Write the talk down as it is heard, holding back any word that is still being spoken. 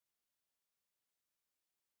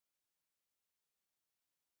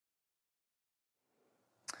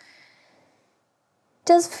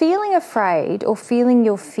Does feeling afraid or feeling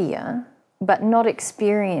your fear but not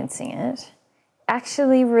experiencing it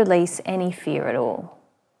actually release any fear at all?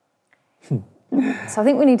 So I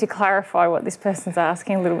think we need to clarify what this person's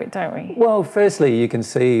asking a little bit, don't we? Well, firstly, you can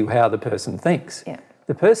see how the person thinks. Yeah.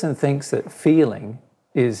 The person thinks that feeling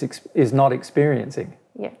is not experiencing.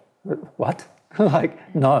 Yeah. What?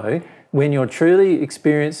 Like, no. When you're truly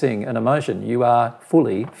experiencing an emotion, you are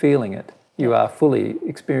fully feeling it. You are fully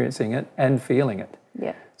experiencing it and feeling it.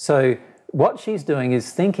 Yeah. So what she's doing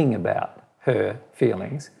is thinking about her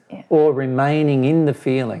feelings or remaining in the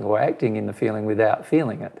feeling or acting in the feeling without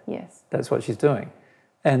feeling it. Yes. That's what she's doing.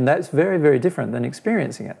 And that's very, very different than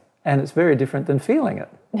experiencing it. And it's very different than feeling it.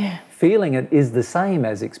 Yeah. Feeling it is the same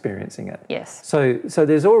as experiencing it. Yes. So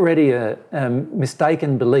there's already a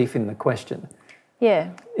mistaken belief in the question.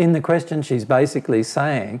 Yeah. In the question, she's basically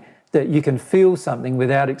saying that you can feel something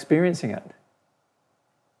without experiencing it.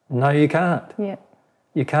 No, you can't. Yeah.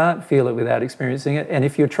 You can't feel it without experiencing it. And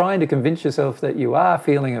if you're trying to convince yourself that you are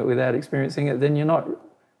feeling it without experiencing it, then you're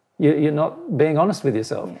not being honest with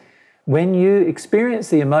yourself. Yeah. When you experience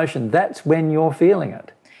the emotion, that's when you're feeling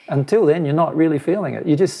it. Until then, you're not really feeling it.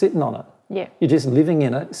 You're just sitting on it. Yeah. You're just living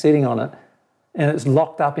in it, sitting on it, and it's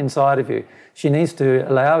locked up inside of you. She needs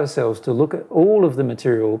to allow herself to look at all of the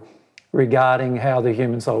material regarding how the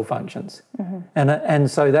human soul functions. Mm-hmm.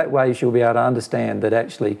 And so that way she'll be able to understand that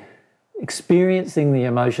actually experiencing the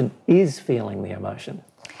emotion is feeling the emotion.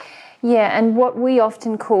 Yeah, and what we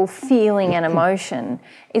often call feeling an emotion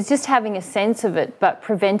is just having a sense of it but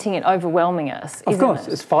preventing it overwhelming us, Of course,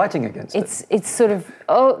 it's fighting against it. It's sort of,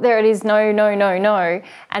 oh, there it is, no, no, no, no.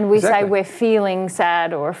 And we say we're feeling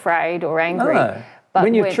sad or afraid or angry. No. But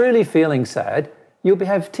when you're truly feeling sad, you'll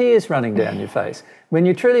have tears running down your face. When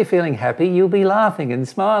you're truly feeling happy, you'll be laughing and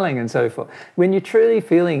smiling and so forth. When you're truly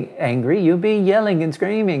feeling angry, you'll be yelling and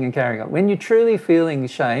screaming and carrying on. When you're truly feeling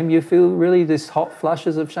shame, you feel really this hot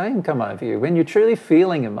flushes of shame come over you. When you're truly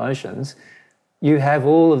feeling emotions, you have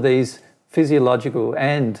all of these physiological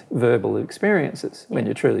and verbal experiences when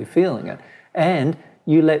you're truly feeling it. And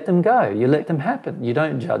you let them go. You let them happen. You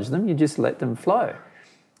don't judge them. You just let them flow.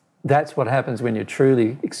 That's what happens when you're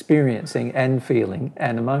truly experiencing and feeling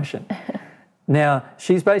an emotion. Now,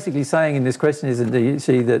 she's basically saying in this question, isn't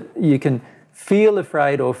she, that you can feel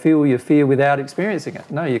afraid or feel your fear without experiencing it.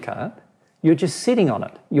 No, you can't. You're just sitting on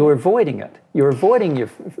it. You're avoiding it. You're avoiding your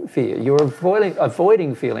fear. You're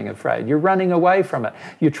avoiding feeling afraid. You're running away from it.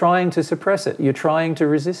 You're trying to suppress it. You're trying to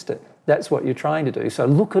resist it. That's what you're trying to do. So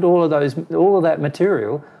look at all of that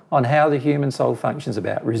material on how the human soul functions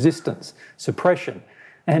about resistance, suppression,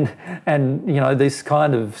 and you know, this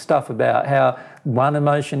kind of stuff about how one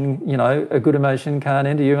emotion, you know, a good emotion can't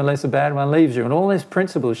enter you unless a bad one leaves you, and all these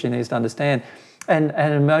principles she needs to understand. And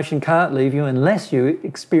an emotion can't leave you unless you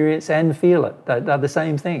experience and feel it. They're the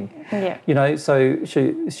same thing. Yeah. You know, so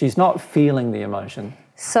she's not feeling the emotion.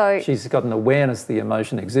 So she's got an awareness the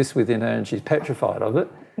emotion exists within her and she's petrified of it.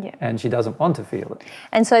 Yeah. And she doesn't want to feel it.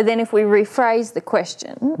 And so then if we rephrase the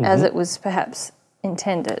question as it was perhaps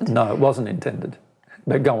intended. No, it wasn't intended.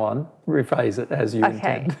 But go on, rephrase it as you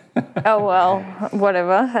intend. Oh, well,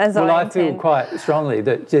 whatever, as I intend. Well, I feel quite strongly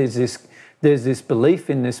that there's this belief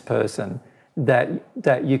in this person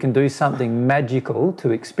that you can do something magical to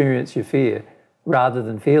experience your fear rather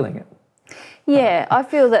than feeling it. Yeah, I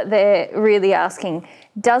feel that they're really asking,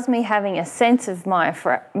 does me having a sense of my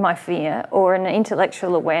fear or an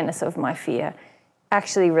intellectual awareness of my fear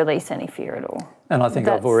actually release any fear at all? And I think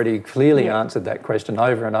I've already clearly answered that question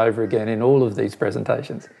over and over again in all of these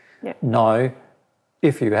presentations. Yeah. No,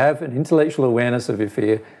 if you have an intellectual awareness of your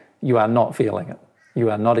fear, you are not feeling it.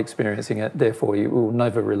 You are not experiencing it, therefore it will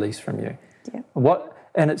never release from you. Yeah.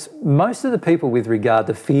 And it's most of the people with regard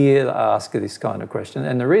to fear that ask this kind of question,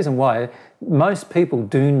 and the reason why, most people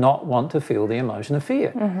do not want to feel the emotion of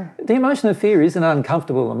fear. Mm-hmm. The emotion of fear is an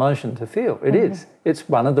uncomfortable emotion to feel. It is. It's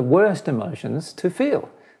one of the worst emotions to feel.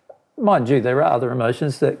 Mind you, there are other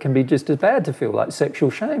emotions that can be just as bad to feel, like sexual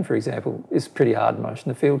shame, for example, is a pretty hard emotion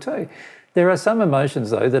to feel too. There are some emotions,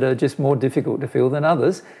 though, that are just more difficult to feel than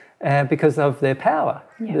others because of their power,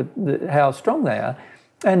 how strong they are.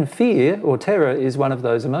 And fear or terror is one of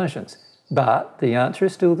those emotions. But the answer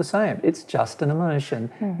is still the same. It's just an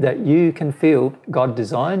emotion that you can feel. God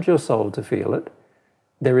designed your soul to feel it.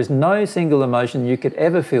 There is no single emotion you could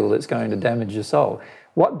ever feel that's going to damage your soul.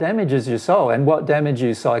 What damages your soul and what damages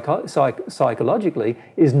you psychologically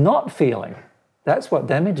is not feeling. That's what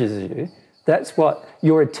damages you. That's what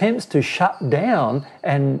your attempts to shut down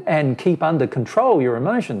and keep under control your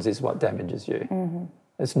emotions is what damages you. Mm-hmm.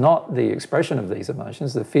 It's not the expression of these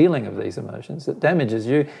emotions, the feeling of these emotions that damages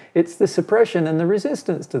you. It's the suppression and the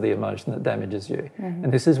resistance to the emotion that damages you.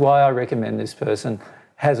 And this is why I recommend this person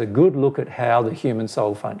has a good look at how the human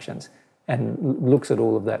soul functions and looks at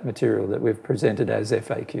all of that material that we've presented as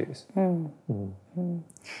FAQs. I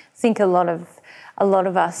think a lot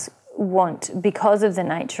of us want, because of the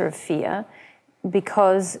nature of fear,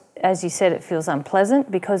 because, as you said, it feels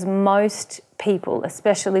unpleasant, because most people,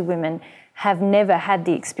 especially women, have never had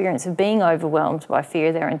the experience of being overwhelmed by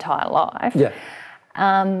fear their entire life. Yeah.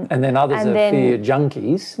 And then others are fear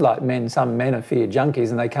junkies, like men. Some men are fear junkies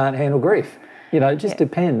and they can't handle grief. You know, it just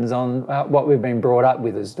depends on what we've been brought up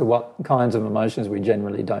with as to what kinds of emotions we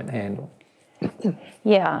generally don't handle.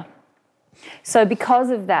 Yeah. So because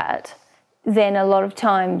of that, then a lot of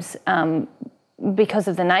times, because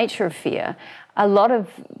of the nature of fear, a lot of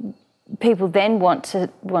people then want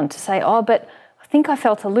to say, oh, but I think I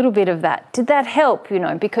felt a little bit of that. Did that help? You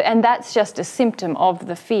know, because, and that's just a symptom of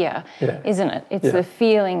the fear, isn't it? It's the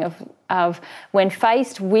feeling of when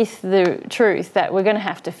faced with the truth that we're going to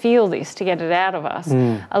have to feel this to get it out of us.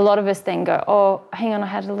 A lot of us then go, oh, hang on, I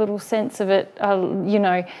had a little sense of it. You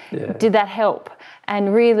know, did that help?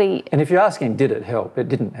 And really, and if you're asking, did it help? It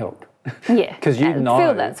didn't help. Yeah, because you know. I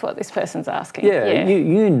feel that's what this person's asking. Yeah.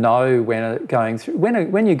 You know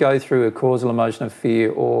when you go through a causal emotion of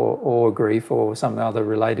fear or grief or some other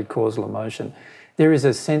related causal emotion, there is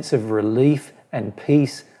a sense of relief and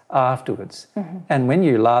peace afterwards. And when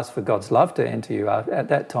you ask for God's love to enter you, at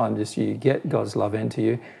that time just you get God's love enter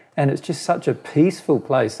you, and it's just such a peaceful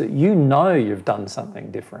place that you know you've done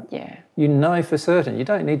something different. Yeah. You know for certain. You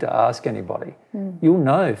don't need to ask anybody. You'll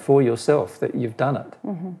know for yourself that you've done it.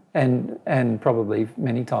 And probably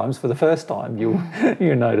many times for the first time you'll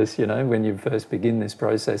notice, you know, when you first begin this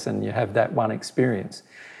process and you have that one experience.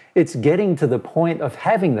 It's getting to the point of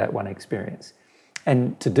having that one experience.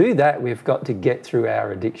 And to do that, we've got to get through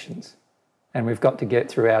our addictions, and we've got to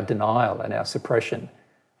get through our denial and our suppression.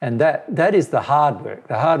 And that is the hard work.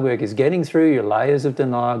 The hard work is getting through your layers of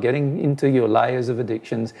denial, getting into your layers of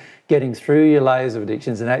addictions, getting through your layers of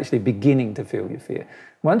addictions and actually beginning to feel your fear.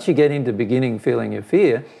 Once you get into beginning feeling your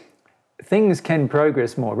fear, things can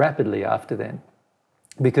progress more rapidly after then,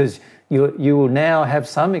 because you will now have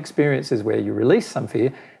some experiences where you release some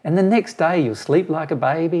fear, and the next day you'll sleep like a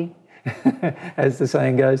baby, as the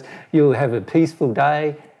saying goes. You'll have a peaceful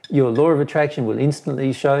day. Your law of attraction will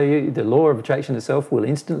instantly show you, the law of attraction itself will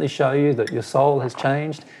instantly show you that your soul has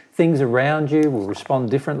changed. Things around you will respond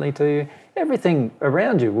differently to you. Everything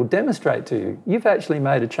around you will demonstrate to you, you've actually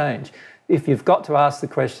made a change. If you've got to ask the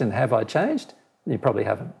question, have I changed? You probably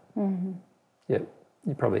haven't. Yep,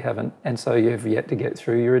 you probably haven't. And so you've yet to get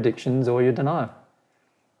through your addictions or your denial.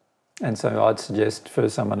 And so I'd suggest for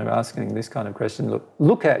someone who's asking this kind of question,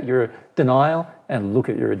 look at your denial and look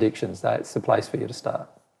at your addictions. That's the place for you to start.